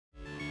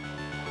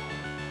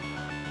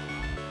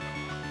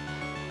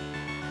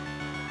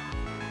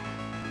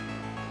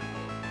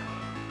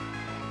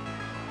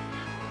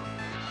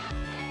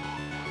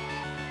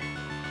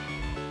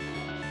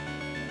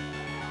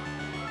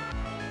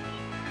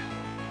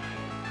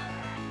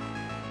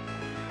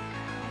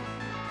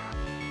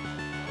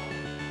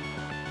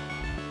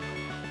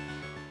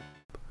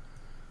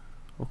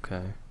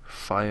Okay.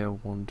 Fire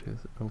one, two.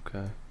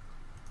 Okay.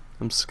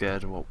 I'm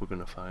scared of what we're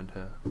gonna find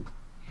here.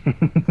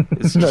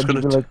 It's No, just it should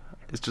gonna. be like,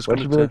 It's just what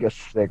gonna should be like turn. a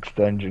sixth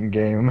dungeon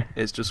game?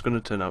 It's just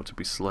gonna turn out to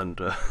be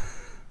Slender.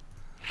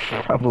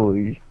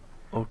 Probably.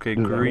 Okay,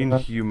 Does green anyone?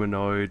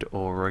 humanoid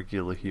or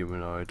regular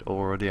humanoid.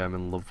 Already, I'm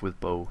in love with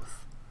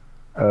both.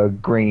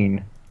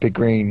 Green. Big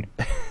green.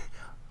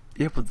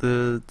 Yeah, but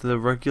the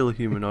regular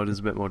humanoid is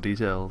a bit more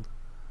detailed.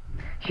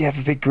 Yeah,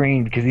 but big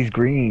green because he's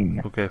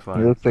green. Okay,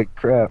 He fine. looks like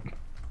crap.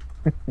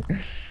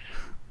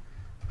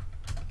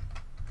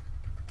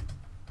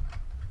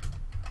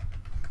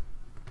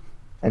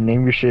 And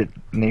name your shit.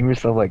 Name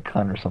yourself like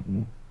cunt or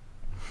something.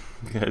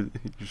 Yeah,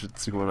 you should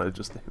see what I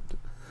just named.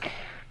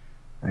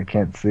 I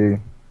can't see.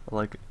 I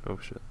like. Oh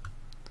shit.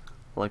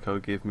 I like how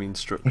it gave me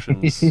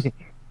instructions.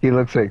 He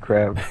looks like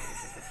crap.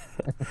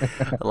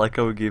 I like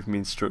how it gave me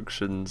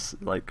instructions.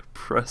 Like,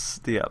 press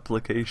the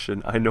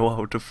application. I know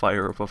how to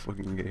fire up a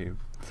fucking game.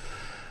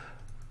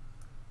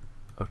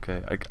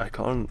 Okay, I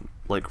can't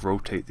like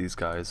rotate these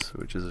guys,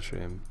 which is a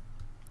shame.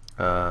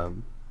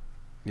 Um,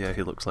 yeah,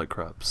 he looks like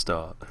crap.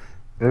 Start.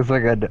 He looks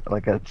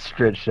like a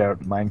stretched out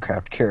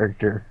Minecraft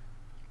character,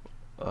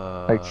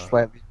 like Uh,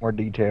 slightly more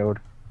detailed.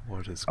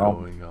 what is Um,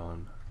 going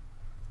on?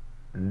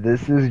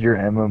 this is your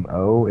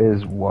MMO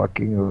is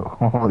walking.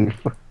 Holy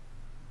fuck.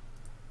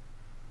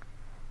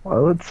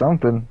 Well, it's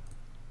something.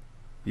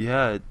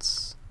 Yeah,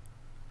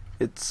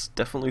 it's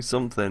definitely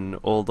something.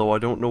 Although I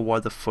don't know why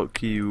the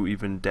fuck you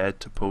even dared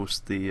to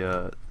post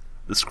the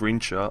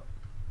screenshot,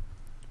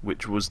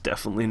 which was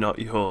definitely not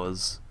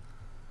yours.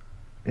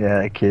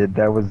 Yeah, kid,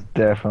 that was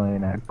definitely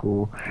not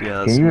cool.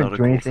 Yeah, Can that's you even not a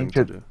do cool anything thing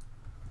to to? do.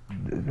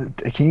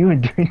 Can you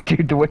even do?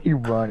 Dude, the way you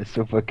run is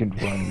so fucking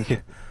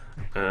funny.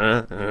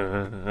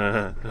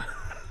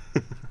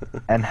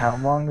 And how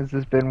long has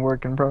this been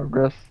work in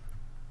progress?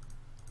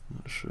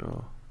 Not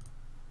sure.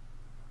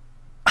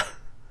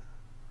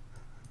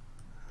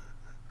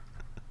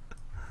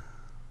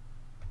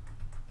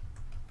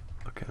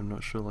 Okay, I'm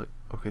not sure. Like,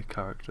 okay,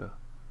 character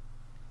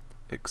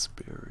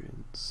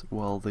experience.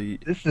 Well, the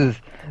This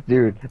is,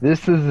 dude,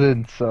 this is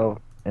in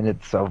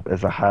itself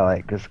as a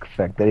highlight because the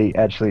fact that he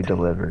actually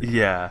delivered.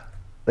 yeah,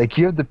 Like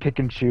you have to pick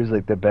and choose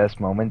like the best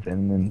moments,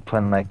 and then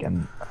plan like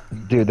and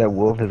dude, that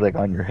wolf is like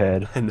on your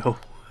head, I know.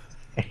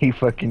 and he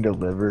fucking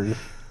delivers.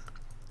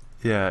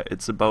 Yeah,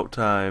 it's about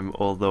time.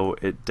 Although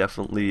it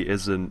definitely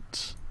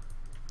isn't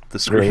the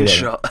Really,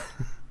 that. screenshot.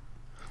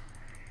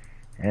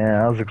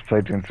 Yeah, I was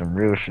expecting some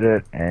real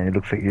shit, and it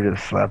looks like you're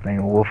just slapping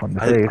a wolf on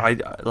the I, face.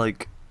 I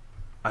like.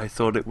 I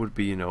thought it would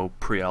be,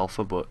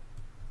 pre-alpha, but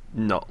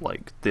not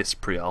like this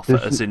pre-alpha.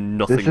 This As in,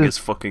 this nothing is is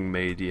fucking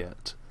made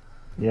yet.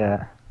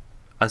 yeah.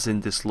 As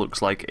in, this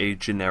looks like a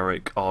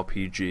generic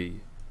RPG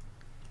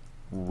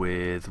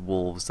with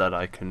wolves that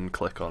I can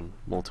click on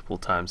multiple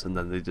times and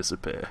then they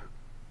disappear.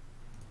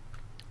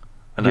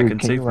 And I Dude, can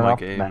can you save run my off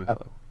the game if map?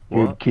 I...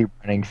 Dude, What? keep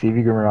running. See if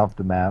you can run off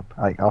the map,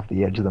 like off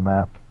the edge of the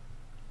map.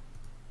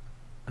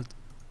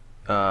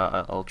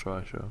 I'll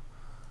try, sure.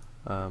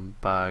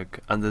 Bag.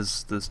 And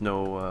there's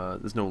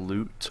no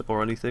loot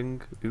or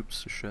anything.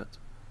 Oops, shit.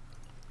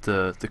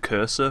 The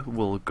cursor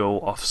will go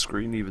off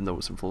screen even though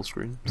it's in full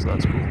screen, so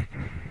that's cool.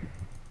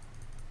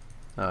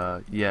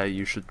 Yeah,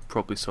 you should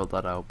probably sort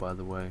that out, by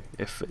the way.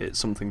 If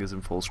something is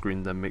in full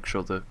screen, then make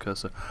sure the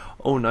cursor...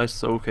 Oh, nice.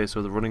 So, okay,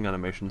 so the running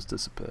animation's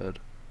disappeared.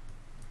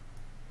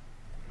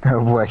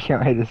 Oh boy, I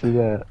can't wait to see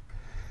that.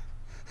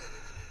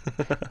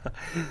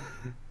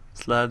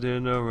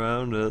 Sliding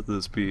around at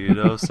the speed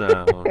of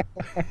sound.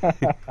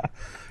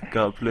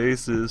 Got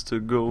places to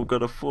go,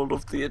 gotta fall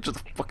off the edge of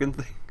the fucking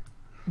thing.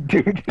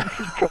 Dude, this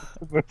is probably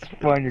the most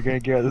fun you're gonna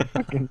get out of the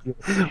fucking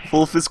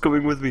Wolf is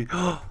coming with me.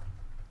 game.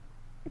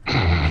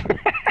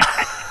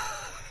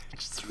 It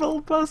just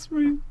fell past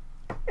me.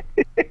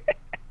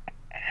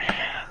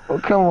 Oh,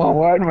 come on,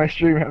 why did my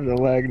stream have the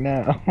lag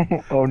now?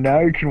 Oh, now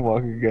you can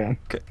walk again.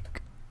 Okay.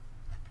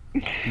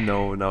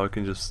 No, now I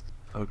can just...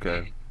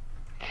 Okay.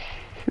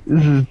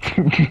 This is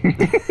too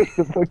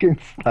the fucking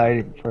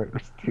sliding part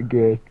was too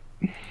good.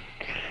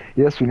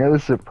 Yes, we know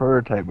this is a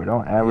prototype, but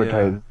don't Yeah.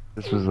 advertise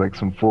this was like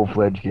some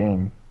full-fledged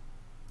game.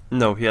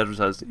 No, he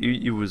advertised...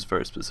 He was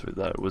very specific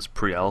that it was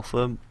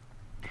pre-alpha.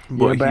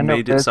 Yeah, But but he I know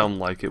made it this, sound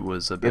like it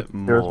was a if bit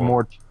there's more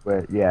more to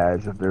it, yeah,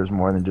 as if there's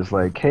more than just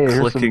like, hey,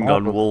 here's some clicking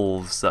on models.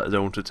 wolves that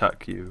don't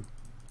attack you.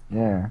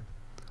 Yeah.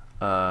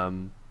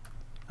 Um,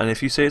 and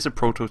if you say it's a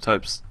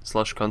prototype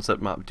slash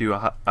concept map, do you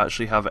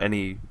actually have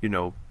any,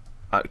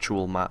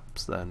 actual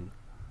maps then?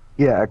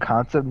 Yeah, a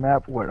concept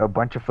map, what, a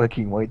bunch of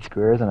fucking white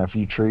squares and a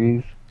few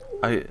trees?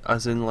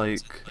 As in,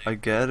 like, I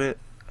get it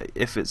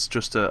if it's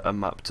just a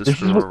map to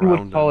This is screw what you would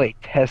around call in. a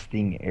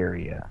testing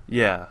area.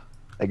 Yeah,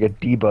 Like a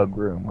debug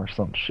room or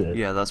some shit.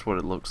 yeah, that's what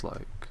it looks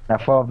like. Now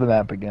follow the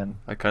map again.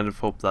 I kind of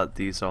hope that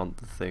these aren't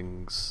the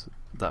things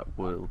that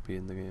will be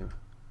in the game.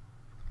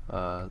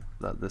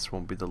 That this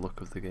won't be the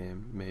look of the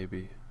game,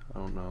 maybe. I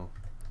don't know.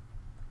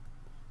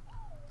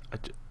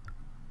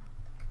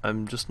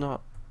 I'm just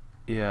not...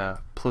 Yeah,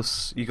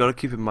 plus you gotta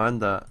keep in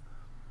mind that...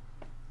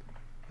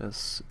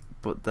 Yes,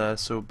 but they're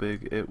so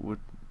big, it would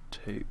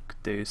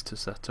take days to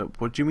set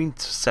up. What do you mean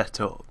to set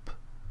up?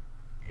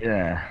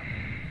 Yeah.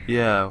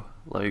 Yeah,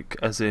 like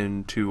as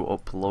in to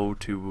upload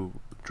to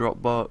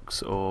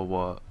Dropbox or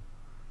what?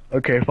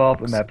 Okay, follow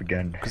up the map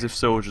again. Because if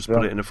so, just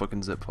put it in a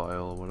fucking zip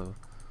file or whatever.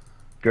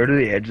 Go to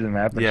the edge of the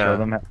map and show Yeah.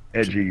 them how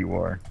edgy you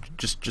are.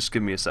 Just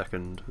give me a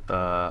second.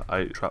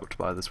 I trapped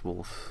by this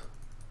wolf.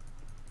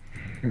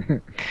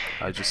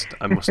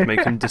 I must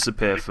make him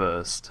disappear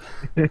first.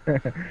 You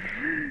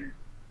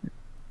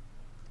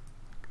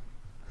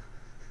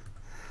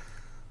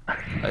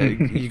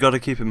got to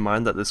keep in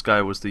mind that this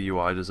guy was the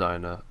UI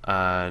designer,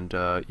 and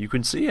you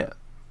can see it.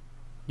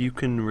 You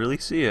can really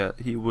see it.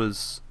 He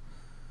was.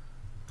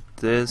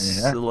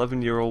 This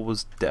 11-year-old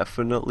was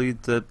definitely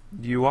the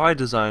UI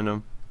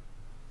designer.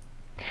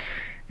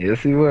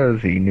 Yes, he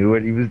was. He knew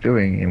what he was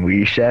doing, and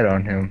we shat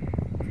on him.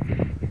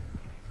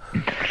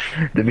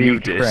 To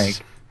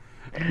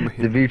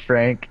be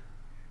frank,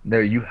 no,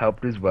 you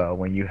helped as well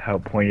when you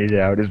helped pointed it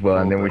out as well,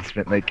 and then we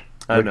spent like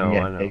I know.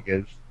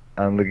 niggas.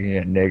 I'm looking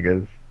at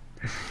niggas.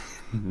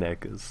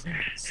 Niggas.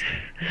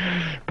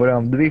 But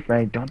to be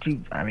frank, don't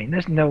you? I mean,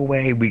 there's no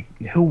way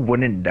who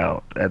wouldn't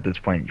doubt at this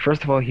point.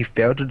 First of all, he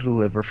failed to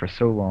deliver for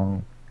so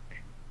long.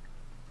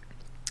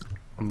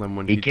 And then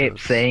when he kept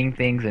saying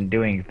things and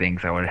doing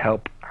things that would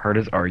help hurt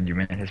his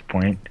argument, his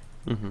point.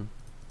 Mm-hmm.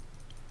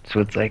 So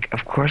it's like,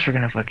 of course we're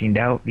gonna fucking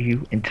doubt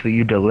you until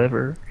you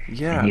deliver.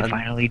 Yeah, and you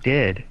finally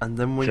did. And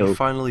then when you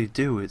finally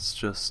do, it's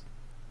just.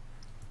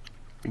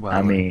 Well,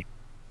 I mean,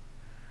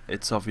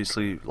 it's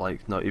obviously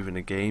like not even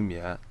a game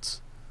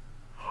yet.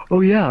 Oh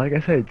yeah, like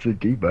I said, it's a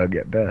debug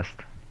at best.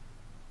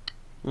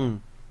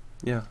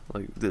 Yeah,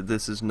 like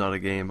this is not a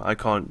game. I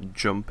can't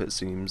jump. It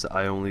seems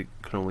I can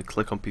only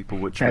click on people,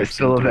 which I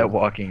still love that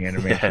walking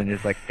animation. Yeah,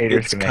 it's like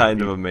haters. It's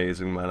kind of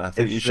amazing, man. I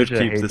think you should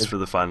keep this for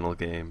the final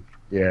game.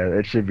 Yeah,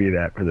 it should be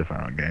that for the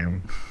final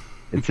game.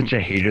 It's such a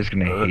haters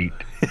gonna hate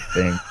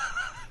thing.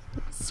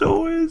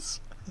 So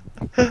is.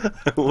 I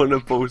want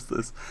to post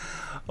this.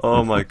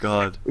 Oh my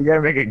god. We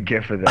gotta make a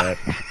gif of that.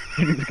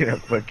 He's gonna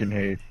fucking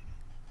hate.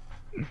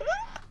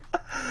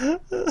 I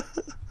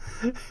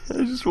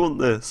just want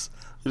this.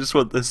 I just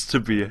want this to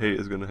be a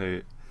hater's gonna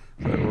hate.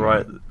 Like,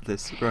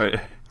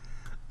 right.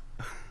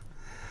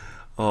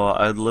 Oh,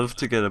 I'd love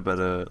to get a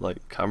better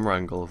like camera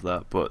angle of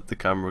that, but the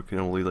camera can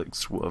only like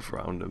swerve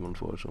around him,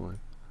 unfortunately.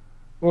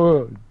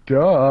 Well,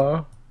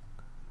 duh.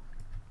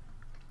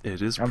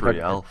 It is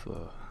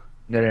pre-alpha.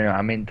 No.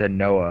 I mean the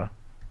Noah.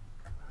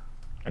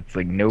 It's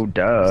like no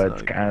duh.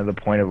 It's kind of the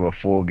point of a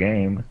full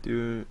game.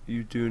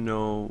 You do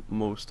know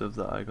most of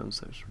the icon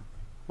section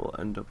will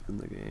end up in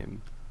the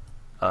game.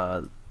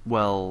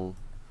 Well,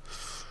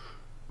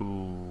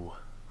 ooh.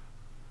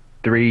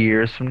 3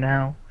 years from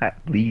now, at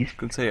least. I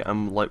can say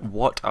I'm like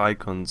what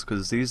icons,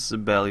 because these are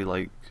barely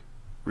like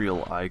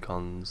real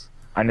icons.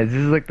 I know this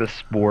is like the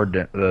spore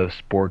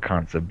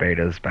concept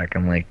betas back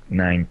in like the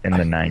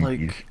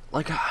 90s.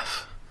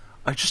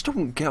 I just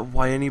don't get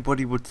why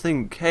anybody would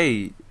think,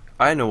 hey,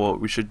 I know what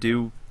we should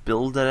do,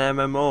 build an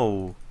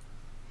MMO.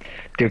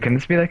 Dude, can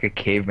this be like a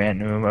Caveman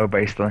MMO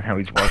based on how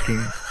he's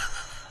walking?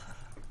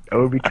 That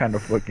would be kind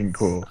of fucking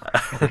cool.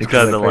 I'd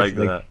kind of like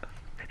that.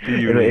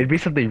 It'd be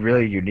something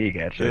really unique,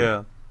 actually.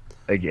 Yeah.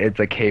 Like, it's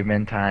like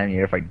caveman time,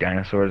 you have like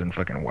dinosaurs and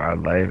fucking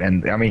wildlife,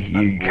 and I mean,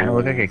 you kind of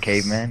look like a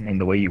caveman, and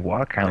the way you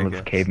walk kind of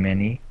looks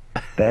caveman-y.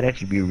 That'd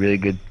actually be a really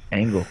good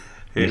angle.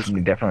 It's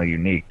definitely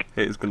unique.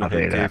 It's gonna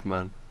be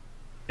caveman.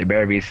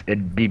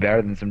 It'd be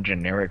better than some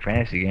generic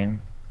fantasy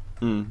game.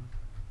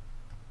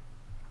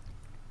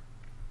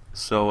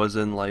 So as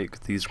in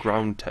like these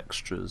ground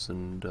textures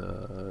and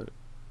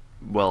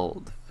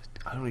well,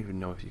 I don't even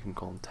know if you can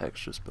call them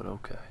textures, but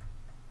okay.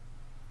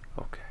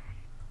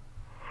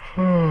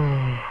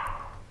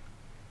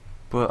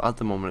 But at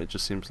the moment it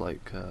just seems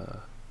like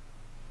a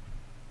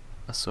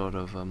sort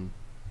of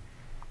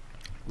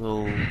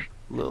little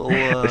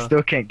I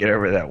still can't get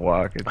over that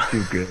walk. It's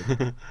too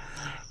good.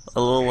 A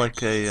little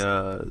like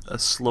a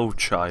slow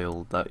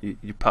child that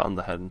you pat on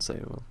the head and say,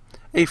 well,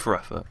 A for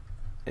effort.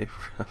 A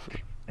for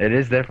effort. It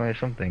is definitely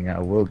something. I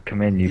will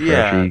commend you for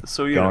actually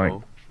so you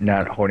know,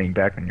 not holding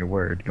back on your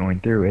word, going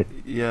through it.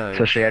 Yeah.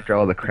 Especially after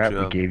all the crap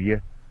we gave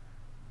you.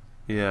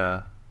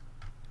 Yeah.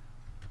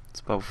 It's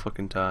about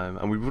fucking time.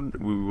 And we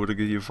would have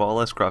given you far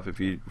less crap if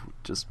you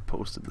just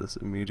posted this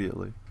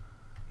immediately.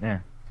 Yeah.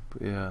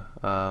 But yeah,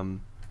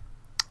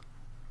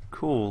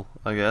 cool,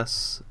 I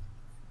guess.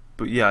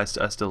 But yeah, I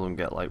still don't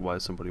get like why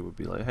somebody would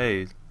be like,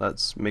 hey,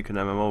 let's make an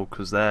MMO,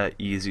 because they're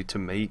easy to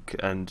make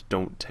and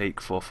don't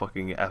take for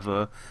fucking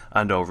ever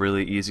and are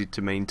really easy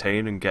to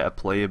maintain and get a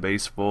player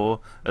base for,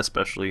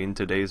 especially in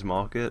today's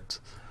market.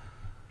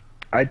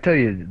 I'd tell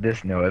you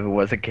this, no, if it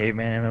was a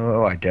Caveman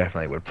MMO, I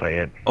definitely would play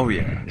it. Oh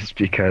yeah. Just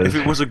because... If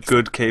it was a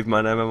good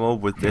Caveman MMO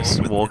with this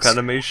walk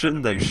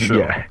animation, then sure.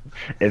 Yeah.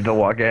 If the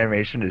walk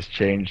animation is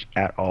changed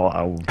at all,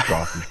 I will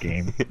drop this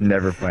game.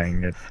 Never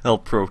playing it. I'll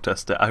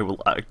protest it. I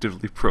will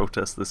actively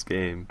protest this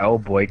game. I will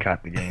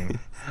boycott the game.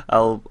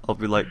 I'll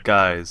be like,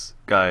 guys,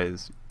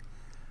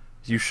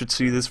 you should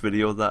see this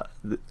video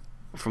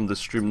from the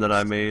stream that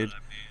I made.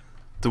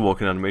 The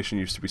walking animation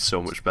used to be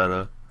so much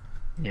better.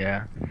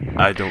 Yeah.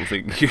 I don't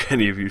think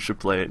any of you should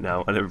play it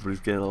now, and everybody's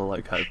getting all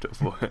like hyped up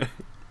for it.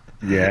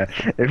 Yeah,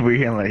 if we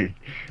can like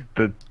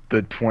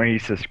the 20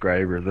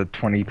 subscriber, the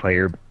 20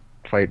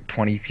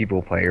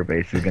 people player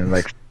base is gonna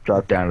like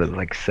drop down to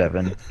like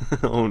 7.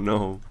 Oh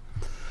no.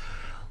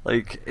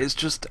 Like, it's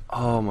just,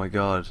 oh my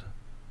god.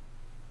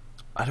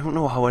 I don't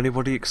know how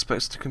anybody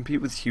expects to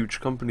compete with huge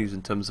companies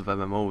in terms of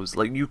MMOs.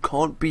 Like, you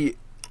can't be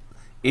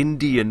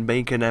indie and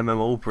make an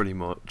MMO pretty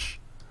much.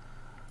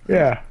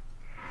 Yeah.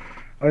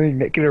 I mean,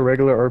 make it a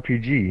regular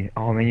RPG.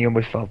 Oh man, you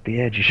almost fell off the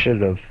edge. You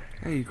should have.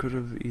 Hey, you could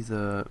have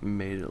either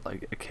made it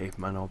like a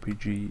Caveman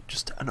RPG,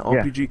 just an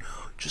RPG,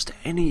 just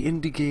any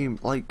indie game,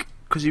 like,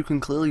 because you can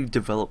clearly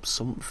develop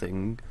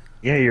something.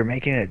 Yeah,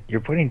 you're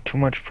putting too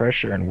much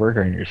pressure and work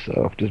on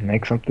yourself. Just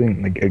make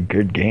something like a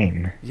good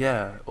game.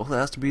 Yeah, all it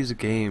has to be is a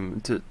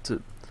game. To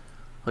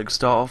like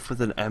start off with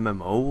an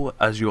MMO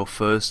as your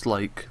first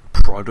like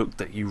product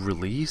that you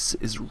release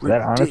is ridiculous.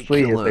 That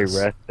honestly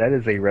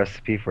is a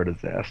recipe for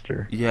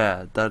disaster.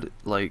 Yeah, that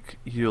like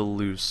you'll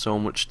lose so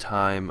much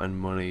time and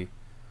money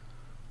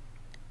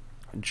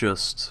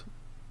just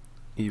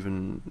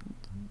even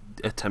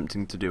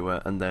attempting to do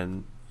it, and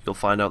then you'll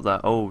find out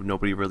that, oh,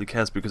 nobody really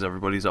cares because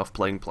everybody's off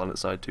playing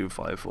PlanetSide 2,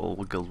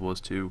 Firefall, Guild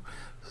Wars 2,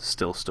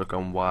 still stuck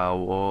on WoW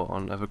or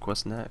on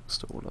EverQuest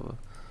Next or whatever.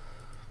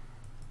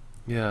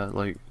 Yeah,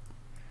 like,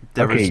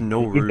 there is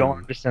no room. You don't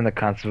understand the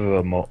concept of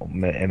a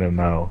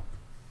MMO.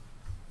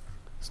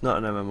 It's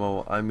not an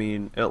MMO. I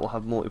mean, it'll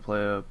have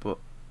multiplayer, but...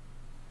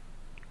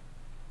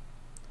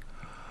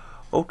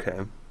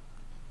 Okay.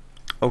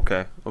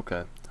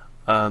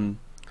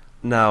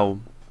 Now,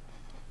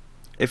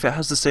 if it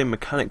has the same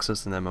mechanics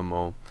as an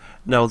MMO,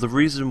 now the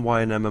reason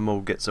why an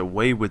MMO gets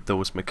away with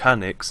those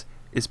mechanics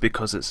is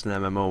because it's an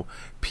MMO.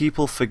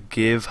 People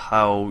forgive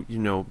how, you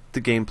know,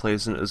 the gameplay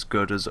isn't as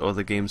good as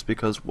other games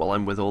because, well,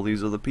 I'm with all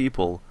these other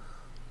people.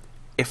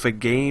 If a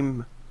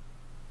game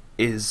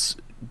is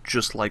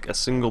just like a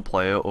single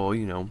player or,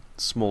 you know,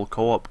 small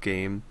co-op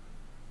game,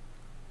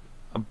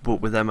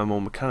 but with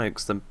MMO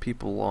mechanics, then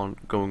people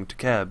aren't going to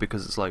care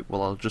because it's like,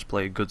 well, I'll just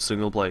play a good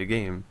single player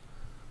game.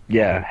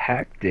 Yeah,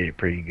 Hack did it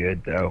pretty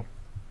good though.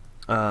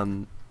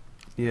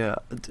 Yeah,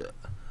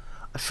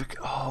 I forget.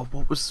 Oh,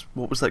 what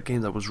was that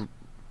game that was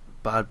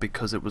bad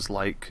because it was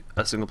like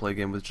a single player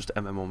game with just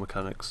MMO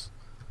mechanics?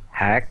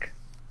 Hack?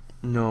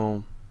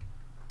 No,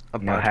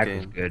 bad Hack game.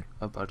 was good.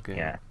 A bad game.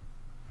 Yeah.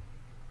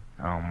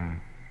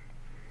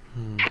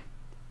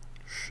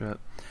 Shit.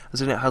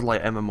 As in, it had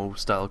like MMO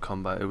style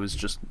combat. It was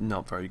just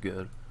not very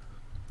good.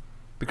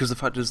 Because the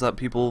fact is that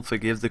people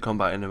forgive the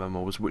combat in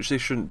MMOs, which they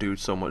shouldn't do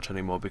so much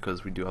anymore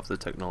because we do have the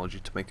technology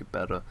to make it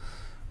better,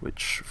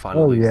 which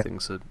finally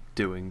things are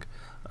doing.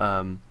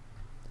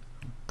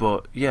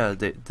 But yeah,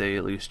 they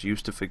at least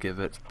used to forgive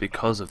it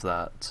because of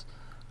that,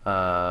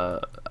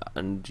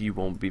 and you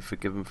won't be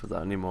forgiven for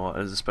that anymore.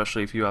 As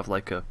especially if you have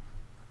like a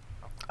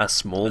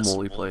small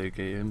multiplayer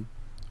game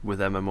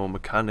with MMO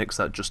mechanics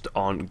that just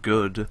aren't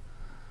good.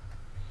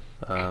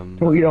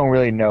 We don't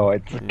really know.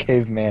 It's a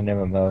Caveman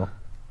MMO.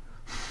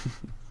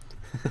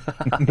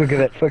 Look at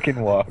that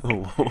fucking walk.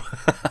 Oh.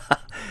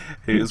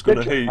 He's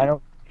gonna hate.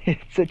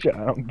 It's such a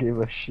I don't give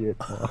a shit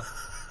walk.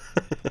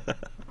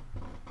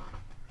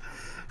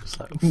 It's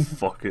like,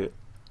 fuck it.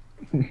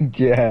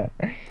 Yeah.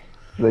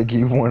 It's like,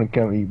 you want to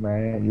come eat my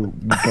ass? You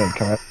can't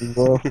come after me,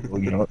 well,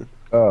 you know,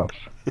 off.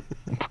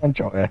 Punch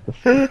your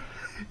ass.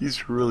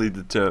 He's really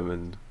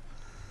determined.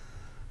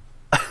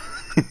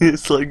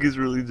 It's like he's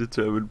really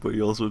determined, but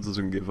he also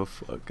doesn't give a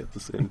fuck at the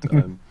same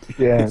time.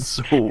 Yeah. It's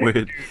so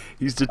weird.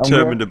 He's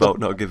determined about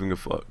not giving a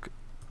fuck.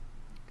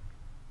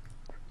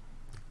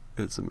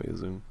 It's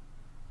amazing.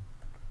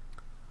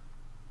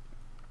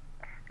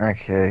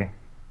 Okay.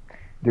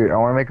 Dude, I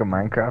want to make a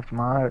Minecraft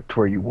mod to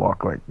where you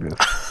walk like this.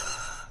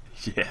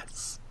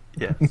 Yes.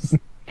 Yes.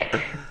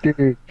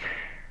 Dude,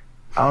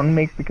 I want to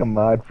make like a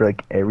mod for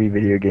like every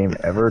video game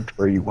ever to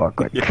where you walk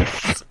like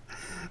this.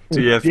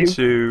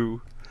 TF2.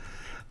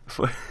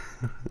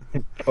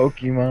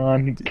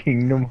 Pokemon,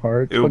 Kingdom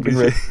Hearts, fucking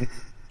Resident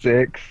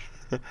 6.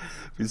 It'd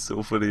be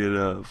so funny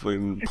in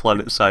fucking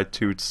PlanetSide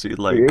 2 to see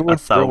like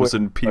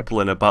 1,000 people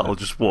in a battle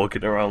just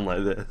walking around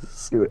like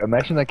this. Dude,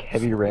 imagine like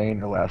Heavy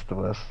Rain or Last of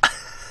Us.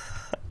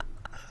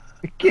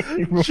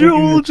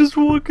 Joel just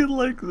walking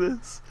like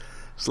this.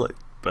 It's like,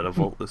 better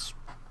vault this.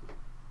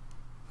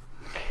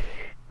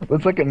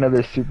 It's like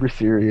another super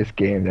serious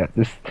game that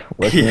just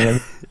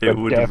wasn't it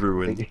would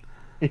ruin.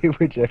 It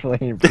would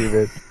definitely improve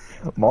it.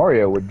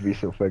 Mario would be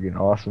so fucking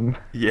awesome.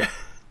 Yeah.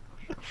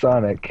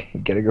 Sonic, you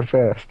gotta go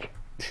fast.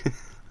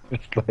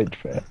 It's light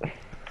fast.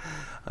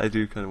 I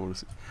do kind of want to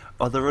see.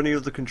 Are there any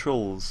other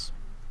controls?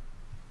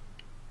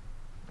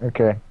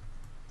 Okay.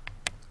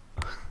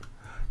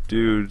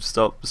 Dude,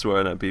 stop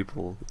swearing at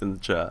people in the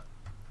chat.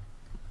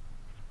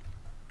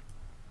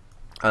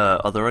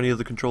 Are there any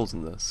other controls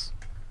in this?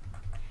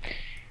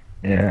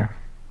 Yeah.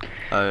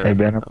 Hey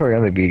Ben, I'm probably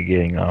gonna be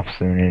getting off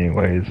soon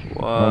anyways.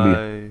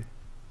 Why?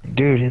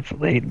 Dude, it's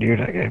late,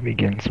 dude. I gotta be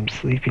getting some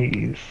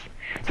sleepies.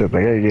 So I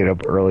gotta get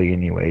up early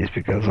anyways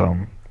because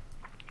I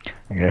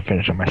gotta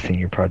finish up my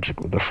senior project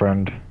with a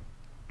friend.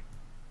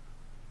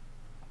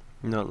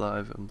 Not that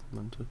I've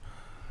implemented.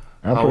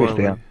 I'll How probably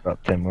stay on early? for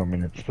about 10 more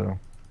minutes though.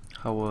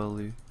 How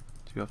early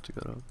do you have to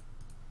get up?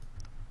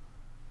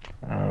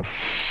 Uh,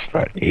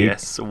 about 8.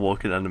 Yes,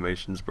 walking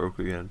animations broke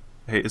again.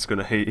 Haters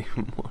gonna hate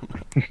you more.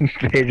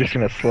 They're just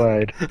gonna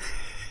slide.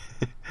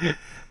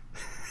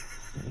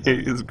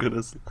 Haters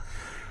gonna.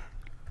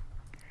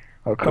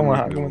 Oh come Don't on, make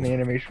how me come when the laugh.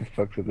 animation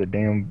fucks up the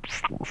damn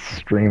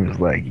stream is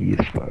laggy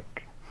as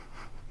fuck?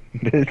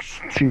 That's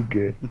too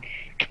good.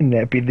 Can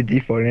that be the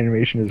default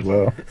animation as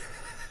well?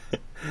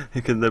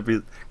 Can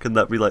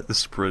that be like the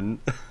sprint?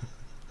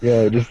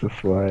 Yeah, just a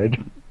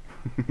slide.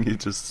 You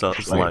just start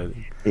Slide.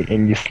 sliding.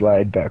 And you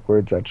slide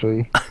backwards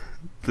actually.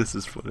 This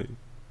is funny.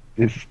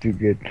 This is too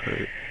good.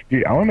 Right.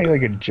 Dude, I wanna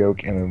make like a joke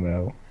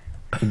MMO.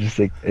 It just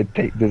like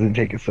doesn't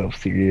take itself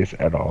serious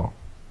at all.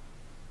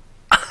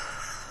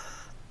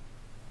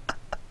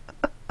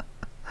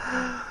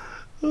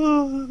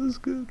 Oh, that was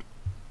good.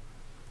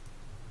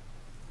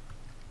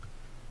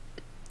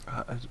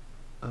 I,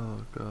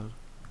 oh god.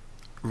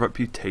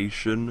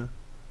 Reputation.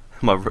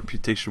 My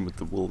reputation with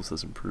the wolves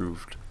has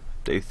improved.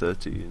 Day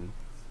 13.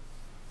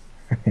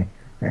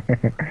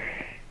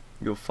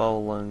 Your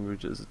foul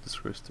language is a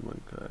disgrace to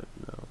mankind.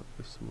 No,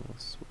 if someone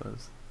else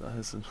swears, that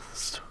is another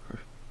story.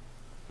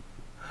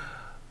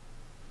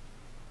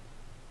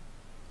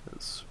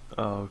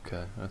 Oh,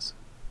 okay, I see.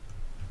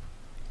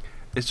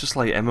 It's just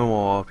like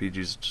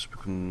MMORPGs just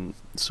become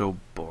so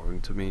boring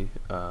to me,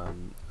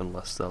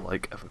 unless they're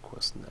like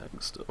EverQuest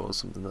Next or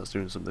something that's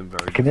doing something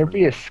very Can there different.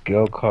 be a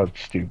skill called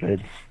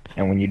stupid?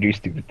 And when you do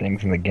stupid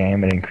things in the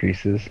game, it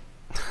increases?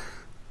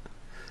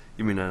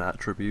 You mean an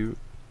attribute?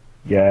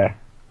 Yeah,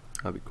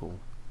 That'd be cool.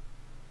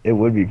 it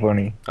would be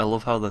funny. I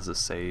love how there's a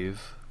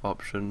save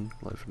option,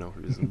 like for no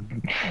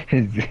reason.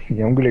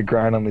 Yeah, I'm gonna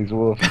grind on these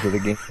wolves until the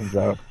game comes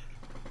out.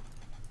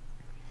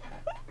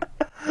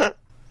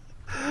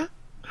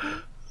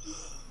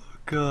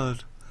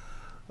 God.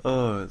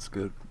 Oh, it's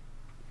good.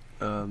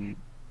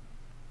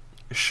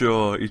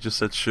 Sure, you just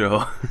said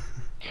sure.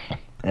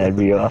 That'd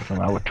be awesome.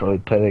 I would totally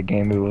play that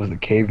game if it was the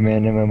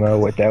Caveman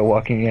MMO with that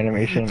walking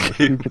animation and the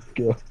stupid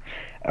skill.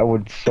 I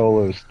would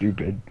solo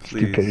Please.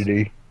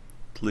 stupidity.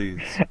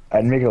 Please.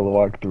 I'd make a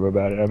walkthrough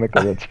about it. I'd make a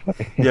let's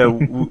play. Yeah,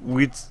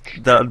 we'd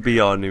that'd be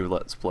our new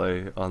let's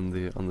play on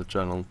the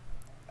channel.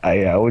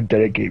 I would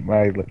dedicate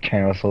my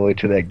channel solely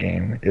to that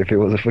game if it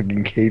was a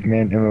fucking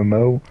Caveman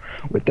MMO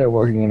with that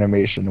walking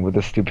animation with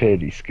a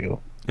stupidity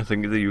skill. I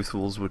think the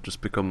Youthfuls would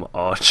just become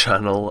our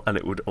channel, and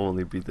it would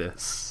only be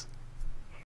this.